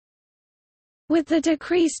With the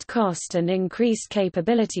decreased cost and increased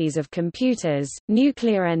capabilities of computers,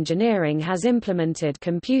 nuclear engineering has implemented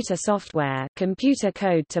computer software, computer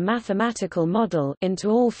code to mathematical model, into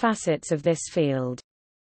all facets of this field.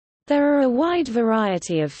 There are a wide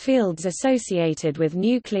variety of fields associated with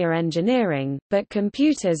nuclear engineering, but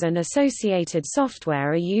computers and associated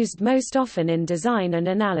software are used most often in design and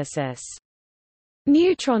analysis.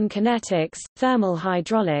 Neutron kinetics, thermal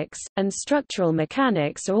hydraulics, and structural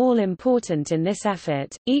mechanics are all important in this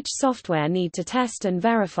effort. Each software need to test and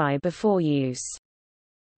verify before use.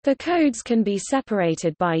 The codes can be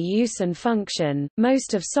separated by use and function,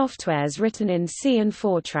 most of softwares written in C and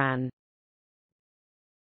Fortran.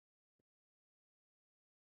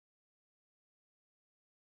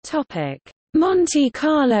 Monte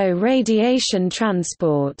Carlo radiation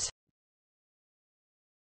transport.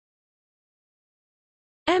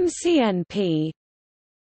 MCNP,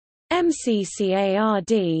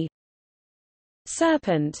 MCCARD,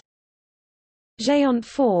 Serpent, Géant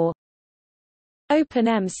 4,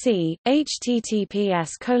 OpenMC,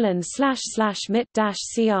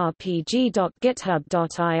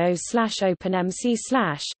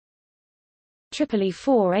 https://mit-crpg.github.io/openmc/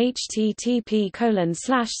 Tripoli4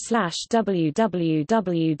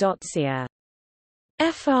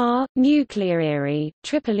 http://www.cia.fr, Nucleary,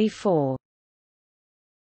 Tripoli4.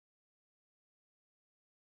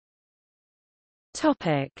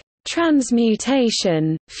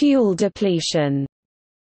 Transmutation, fuel depletion.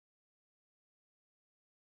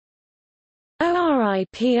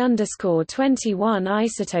 ORIP_21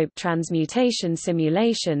 isotope transmutation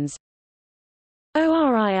simulations.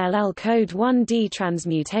 ORILL code 1D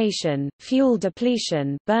transmutation, fuel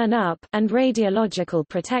depletion, burn up, and radiological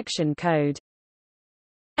protection code.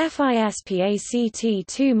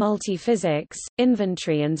 FISPACT2 multiphysics,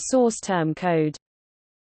 inventory and source term code.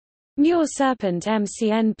 Muir Serpent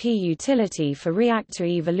MCNP utility for reactor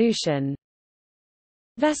evolution.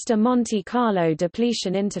 Vesta Monte Carlo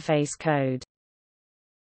depletion interface code.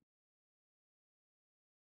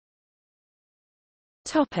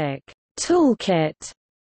 Toolkit.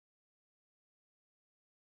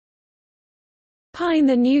 Pine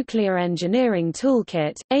the Nuclear Engineering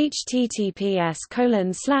Toolkit,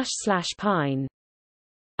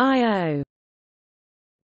 https://pine.io.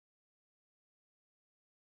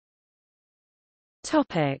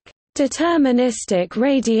 Deterministic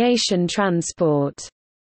radiation transport.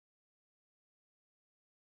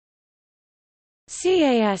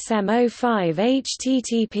 CASM05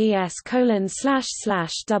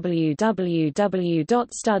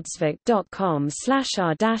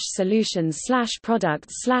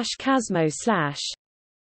 https://www.studsvik.com/r-solutions/products/casmo/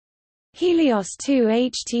 Helios 2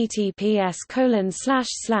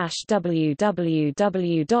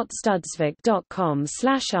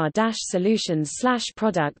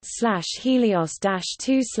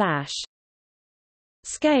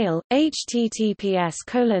 Scale,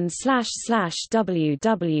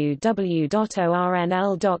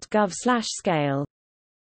 https://www.ornl.gov/scale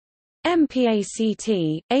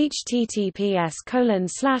MPACT,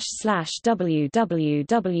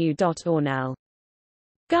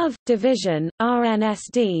 https://www.ornl.gov, Division,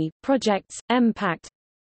 RNSD, Projects, MPACT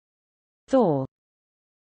Thor.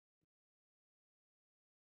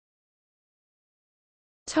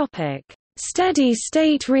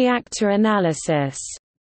 Steady-state reactor analysis.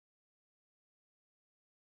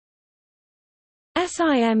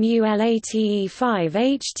 SIMULATE5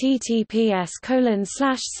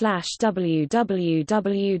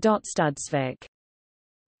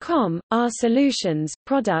 https://www.studsvik.com, R Solutions,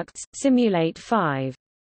 Products, Simulate 5.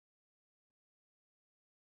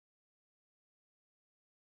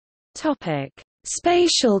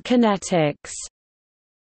 Spatial Kinetics.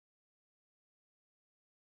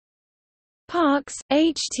 Parks,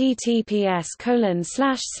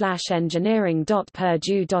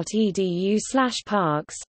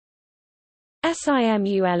 https://engineering.purdue.edu/parks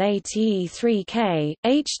SIMULATE3K,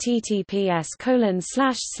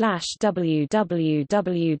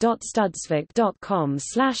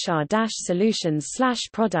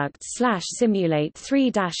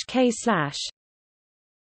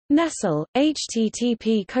 Nestle,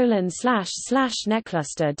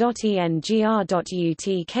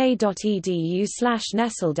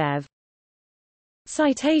 http://necluster.engr.utk.edu/nestledev.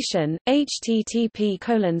 Citation,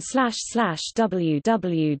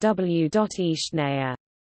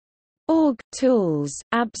 http://www.eastnaya.org, Tools,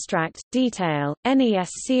 Abstract, Detail,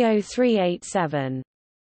 NESCO387.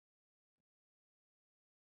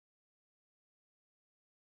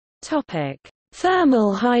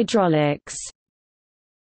 Thermal hydraulics.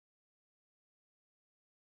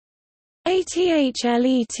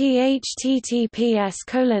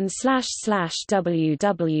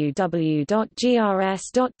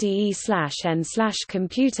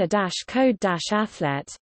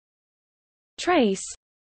 Trace.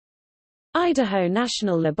 Idaho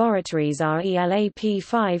National Laboratories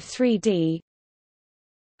RELAP5 3D.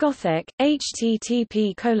 Gothic,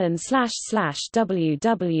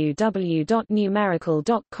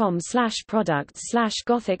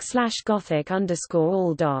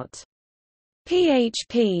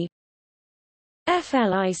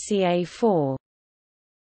 FLICA4.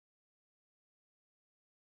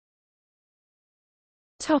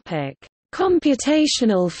 Topic: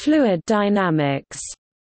 Computational fluid dynamics.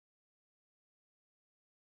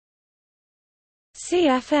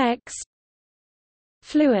 CFX.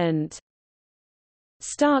 Fluent.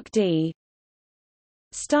 StarkD.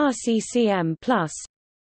 StarCCM+.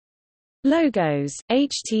 Logos,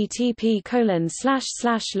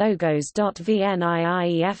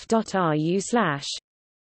 http://logos.vniief.ru/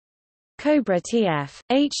 Cobra TF,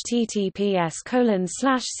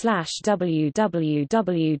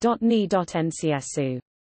 https://www.ni.ncsu.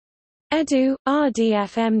 Edu,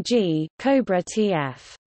 RDFMG, Cobra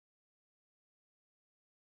TF.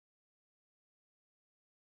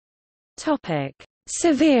 Topic: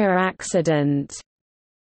 Severe accident.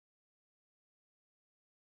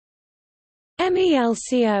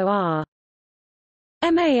 MELCOR.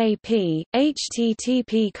 MAAP,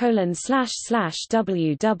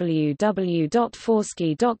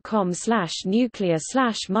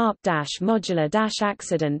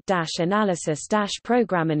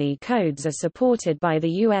 codes are supported by the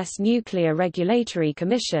U.S. Nuclear Regulatory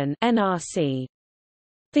Commission (NRC).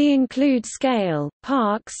 They include Scale,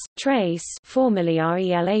 Parks, Trace formerly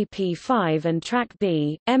RELAP5 and Track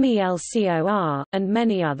B, MELCOR, and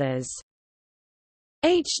many others.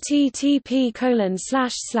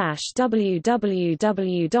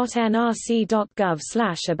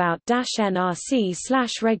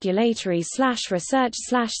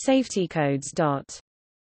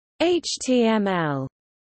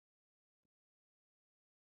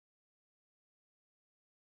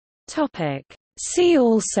 Topic: See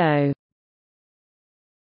also.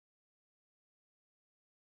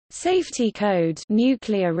 Safety code,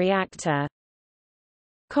 nuclear reactor.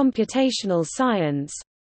 Computational science.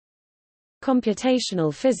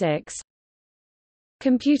 Computational physics.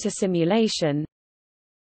 Computer simulation.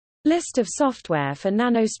 List of software for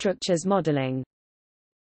nanostructures modeling.